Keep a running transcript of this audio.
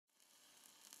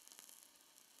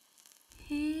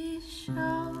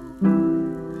show,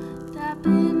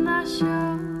 tapping my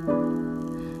show,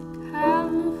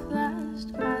 camouflaged,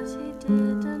 'cause he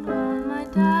didn't want my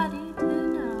daddy to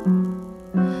know.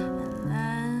 And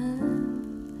then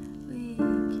we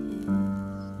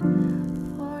kissed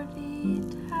 40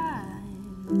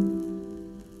 times.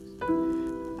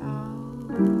 Oh,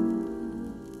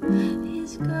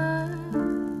 he's good,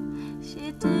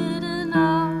 she didn't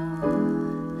know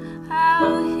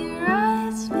how he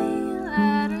writes me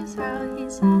letters, how he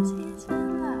says he's in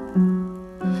love.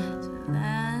 So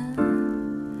then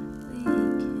we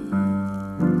kissed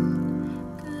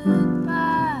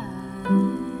goodbye.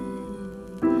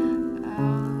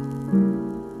 Oh,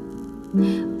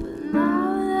 but now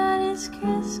that it's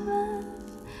Christmas,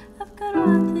 I've got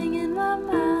one thing in my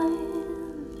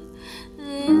mind.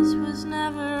 This was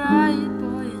never right,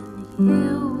 boy, and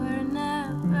you were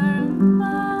never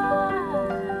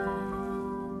mine.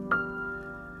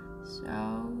 So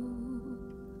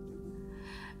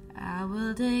I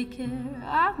will take care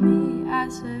of me, I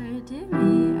swear to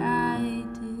me I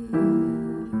do.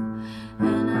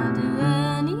 And I'll do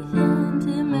anything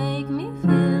to make me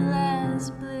feel less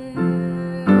blue.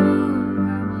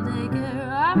 I will take care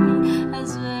of me, I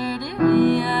swear to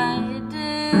me I do.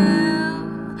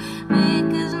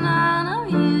 Because none of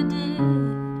you did,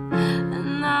 and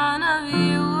none of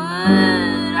you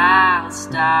would. I'll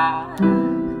stop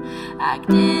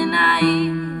acting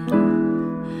naive,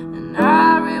 and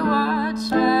I'll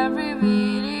rewatch every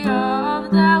video of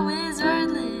that wizard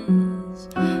list.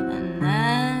 And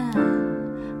then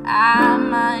I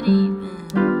might even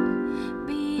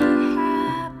be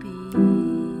happy.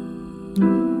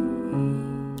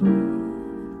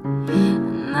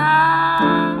 And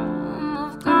I'll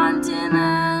move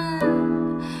continent,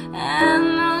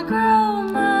 and I'll grow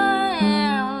my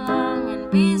hair long and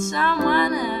be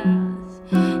someone else.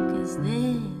 'Cause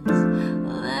this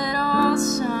little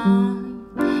song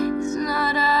is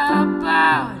not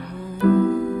about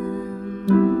him.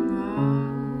 No.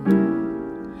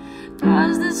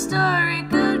 'Cause the story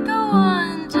could go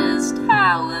on just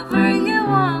however you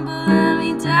want, but let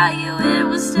me tell you, it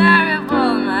was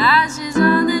terrible. My ashes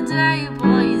on the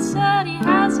table. He said he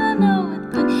has to know it,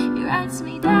 but he writes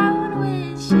me down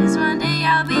wishes. One day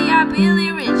I'll be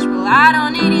happily rich. Well, I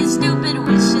don't need his stupid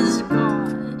wishes,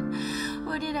 God.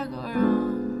 Where did I go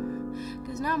wrong?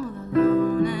 'Cause now I'm all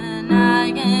alone and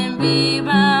I can't be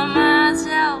by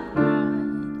myself,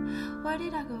 right? Where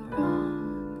did I go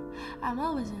wrong? I'm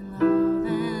always in love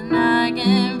and I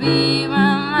can't be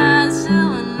by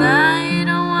myself. And I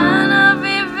don't wanna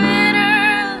be bitter,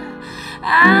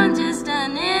 I'm just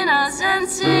an innocent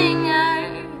singer.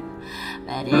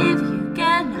 But if you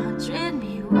cannot treat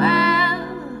me well,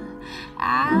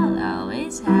 I'll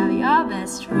always have your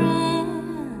best friend.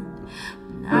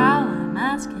 Now I'm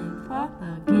asking for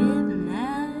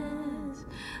forgiveness,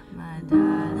 my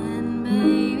darling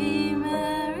baby,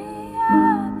 Merry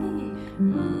Happy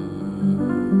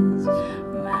Christmas.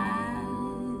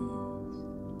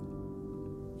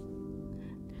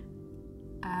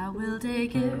 I will take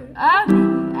care of me,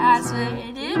 I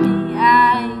swear to me I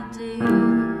do.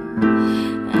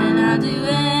 And I'll do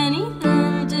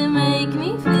anything to make me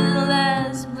feel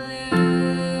less blue.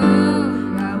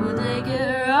 I will take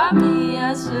care of me,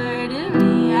 I swear to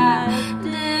me I do.